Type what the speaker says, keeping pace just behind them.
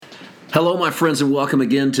Hello, my friends, and welcome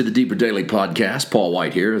again to the Deeper Daily Podcast. Paul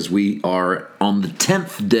White here, as we are on the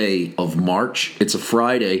 10th day of March. It's a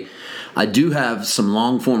Friday. I do have some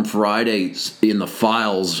long-form Fridays in the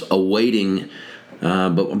files awaiting, but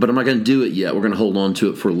I'm not going to do it yet. We're going to hold on to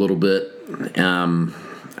it for a little bit.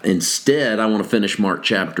 Instead, I want to finish Mark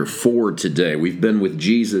chapter 4 today. We've been with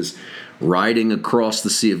Jesus riding across the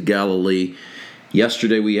Sea of Galilee.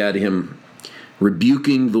 Yesterday, we had him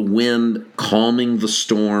rebuking the wind, calming the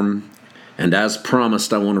storm. And as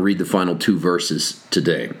promised, I want to read the final two verses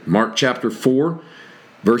today. Mark chapter 4,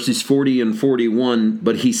 verses 40 and 41.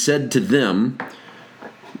 But he said to them,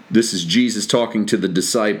 this is Jesus talking to the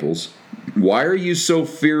disciples, "Why are you so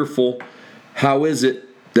fearful? How is it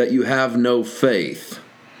that you have no faith?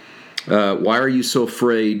 Why are you so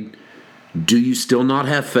afraid? Do you still not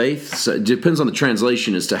have faith?" So it depends on the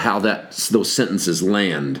translation as to how those sentences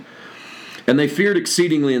land. And they feared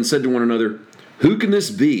exceedingly and said to one another, "Who can this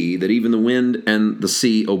be that even the wind and the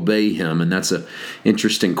sea obey him?" And that's an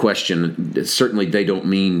interesting question. Certainly they don't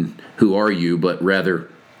mean, "Who are you?" but rather,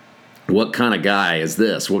 what kind of guy is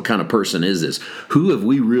this? What kind of person is this? Who have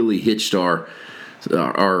we really hitched our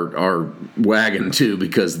wagon to,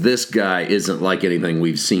 because this guy isn't like anything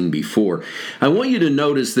we've seen before? I want you to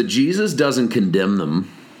notice that Jesus doesn't condemn them.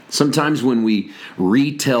 Sometimes when we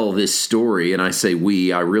retell this story, and I say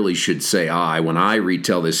we, I really should say I. When I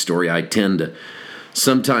retell this story, I tend to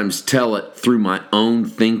sometimes tell it through my own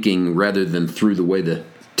thinking rather than through the way the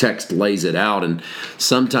text lays it out. And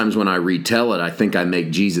sometimes when I retell it, I think I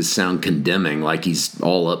make Jesus sound condemning, like he's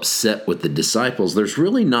all upset with the disciples. There's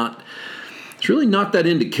really not that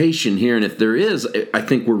indication here. And if there is, I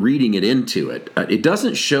think we're reading it into it. It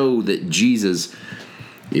doesn't show that Jesus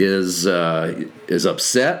is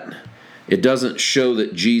upset. It doesn't show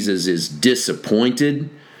that Jesus is disappointed.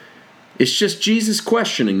 It's just Jesus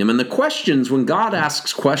questioning them. And the questions, when God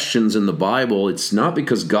asks questions in the Bible, it's not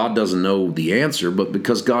because God doesn't know the answer, but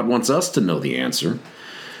because God wants us to know the answer.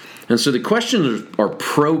 And so the questions are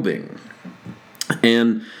probing.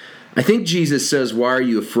 And I think Jesus says, "Why are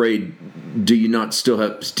you afraid? Do you still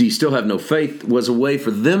have no faith?" was a way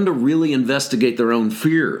for them to really investigate their own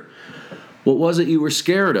fear. What was it you were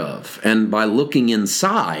scared of? And by looking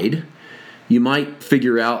inside, you might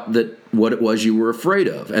figure out that what it was you were afraid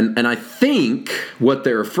of. And I think what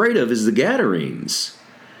they're afraid of is the Gadarenes.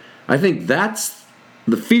 I think that's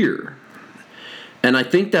the fear. And I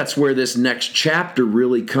think that's where this next chapter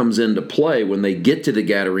really comes into play, when they get to the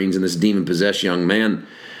Gadarenes and this demon-possessed young man.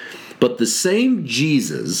 But the same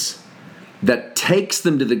Jesus that takes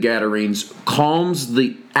them to the Gadarenes calms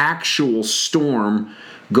the actual storm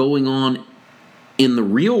going on in the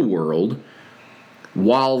real world,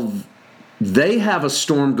 while they have a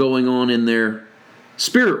storm going on in their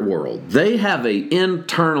spirit world. They have an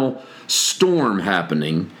internal storm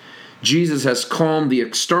happening. Jesus has calmed the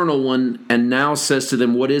external one and now says to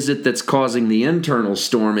them, what is it that's causing the internal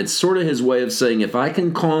storm? It's sort of his way of saying, if I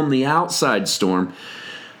can calm the outside storm,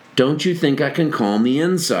 don't you think I can calm the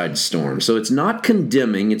inside storm? So it's not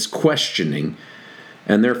condemning, it's questioning.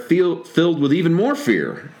 And they're filled with even more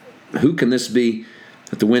fear. Who can this be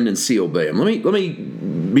that the wind and sea obey him? Let me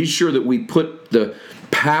be sure that we put the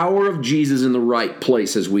power of Jesus in the right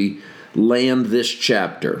place as we land this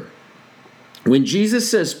chapter. When Jesus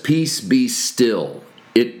says, "Peace, be still,"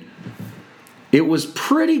 it was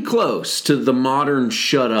pretty close to the modern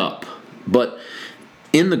 "shut up." But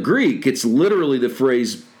in the Greek, it's literally the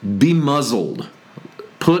phrase, "be muzzled."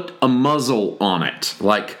 Put a muzzle on it,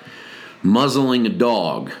 like muzzling a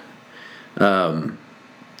dog.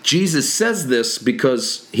 Jesus says this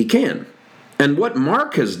because he can. And what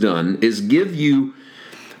Mark has done is give you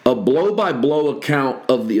a blow-by-blow account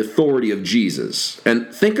of the authority of Jesus. And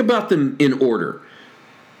think about them in order.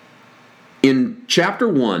 In chapter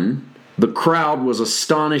 1, the crowd was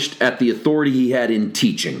astonished at the authority he had in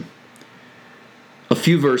teaching. A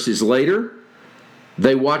few verses later,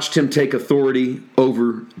 they watched him take authority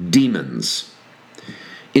over demons.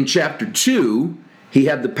 In chapter 2, he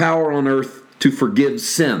had the power on earth to forgive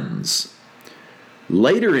sins.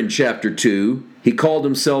 Later in chapter 2, he called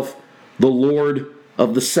himself the Lord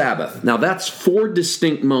of the Sabbath. Now that's 4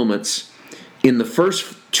 distinct moments in the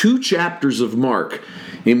first 2 chapters of Mark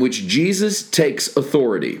in which Jesus takes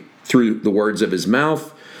authority through the words of his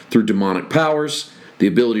mouth, through demonic powers, the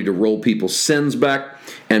ability to roll people's sins back,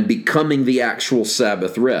 and becoming the actual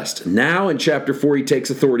Sabbath rest. Now in chapter 4, he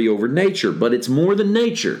takes authority over nature, but it's more than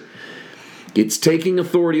nature. It's taking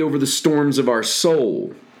authority over the storms of our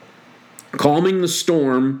soul. Calming the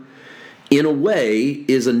storm, in a way,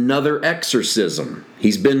 is another exorcism.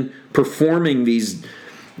 He's been performing these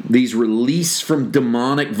release from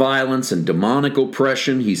demonic violence and demonic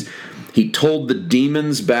oppression. He's He told the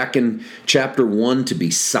demons back in chapter 1 to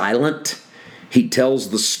be silent. He tells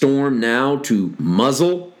the storm now to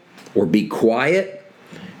muzzle or be quiet.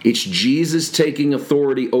 It's Jesus taking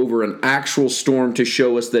authority over an actual storm to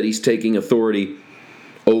show us that he's taking authority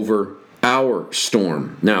over our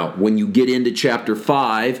storm. Now, when you get into chapter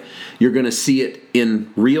 5, you're going to see it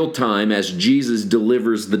in real time as Jesus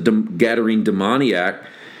delivers the Gadarene demoniac.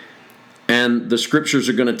 And the scriptures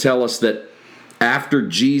are going to tell us that after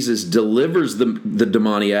Jesus delivers the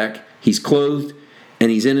demoniac, he's clothed and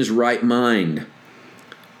he's in his right mind.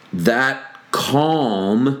 That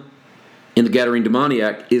calm in the Gadarene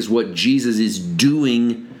demoniac is what Jesus is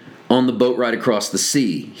doing on the boat ride across the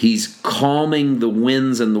sea. He's calming the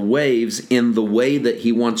winds and the waves in the way that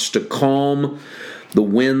he wants to calm the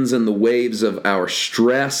winds and the waves of our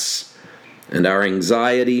stress and our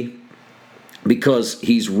anxiety, because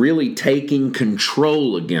he's really taking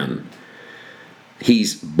control again.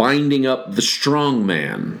 He's binding up the strong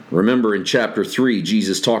man. Remember in chapter 3,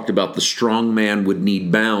 Jesus talked about the strong man would need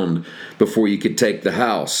bound before you could take the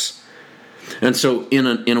house. And so in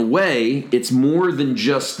a way, it's more than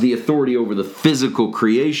just the authority over the physical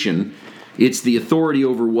creation. It's the authority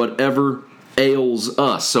over whatever ails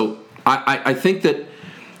us. So I think that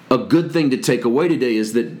a good thing to take away today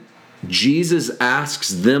is that Jesus asks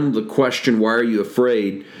them the question, why are you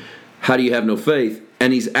afraid? How do you have no faith?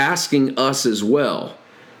 And he's asking us as well,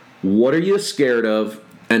 what are you scared of?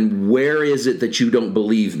 And where is it that you don't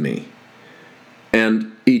believe me?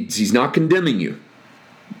 And he's not condemning you.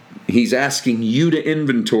 He's asking you to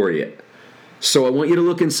inventory it. So I want you to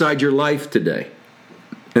look inside your life today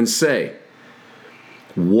and say,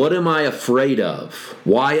 what am I afraid of?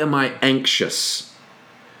 Why am I anxious?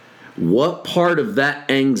 What part of that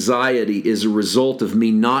anxiety is a result of me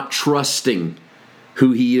not trusting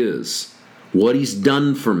who he is, what he's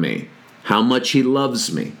done for me, how much he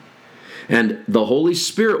loves me? And the Holy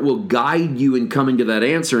Spirit will guide you in coming to that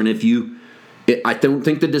answer. And I don't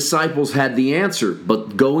think the disciples had the answer,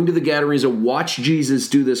 but going to the Gadarenes and watch Jesus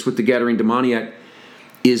do this with the Gadarene demoniac,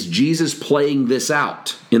 is Jesus playing this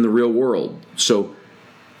out in the real world. So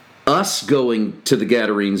us going to the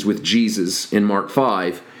Gadarenes with Jesus in Mark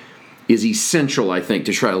 5 is essential, I think,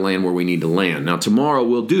 to try to land where we need to land. Now, tomorrow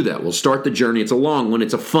we'll do that. We'll start the journey. It's a long one.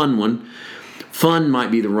 It's a fun one. Fun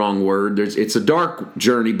might be the wrong word. It's a dark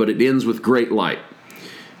journey, but it ends with great light.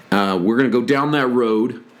 We're going to go down that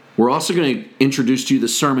road. We're also going to introduce to you the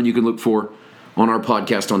sermon you can look for on our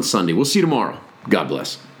podcast on Sunday. We'll see you tomorrow. God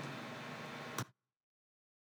bless.